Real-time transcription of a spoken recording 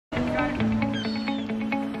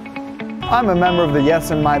I'm a member of the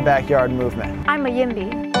Yes in My Backyard movement. I'm a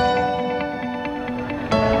YIMBY.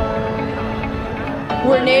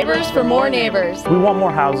 We're neighbors for more neighbors. We want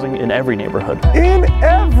more housing in every neighborhood. In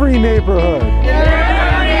every neighborhood!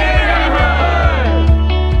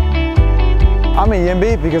 I'm a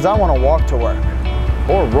YIMBY because I want to walk to work.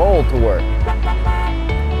 Or roll to work.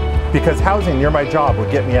 Because housing near my job would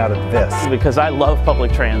get me out of this. Because I love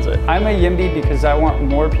public transit. I'm a YIMBY because I want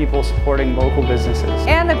more people supporting local businesses.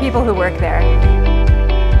 And the people who work there.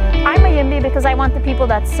 I'm a YIMBY because I want the people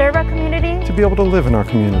that serve our community To be able to live in our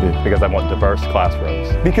community. Because I want diverse classrooms.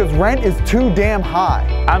 Because rent is too damn high.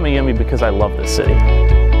 I'm a YIMBY because I love this city.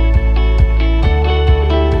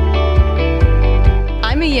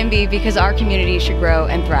 I'm a YIMBY because our community should grow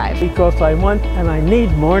and thrive. Because I want and I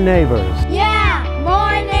need more neighbors. Yeah,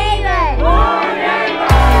 more neighbors! More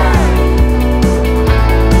neighbors!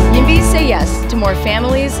 YIMBYs say yes to more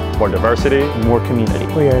families, More diversity, more community.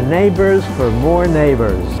 We are neighbors for more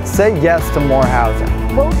neighbors. Say yes to more housing.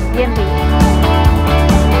 vote YIMBY.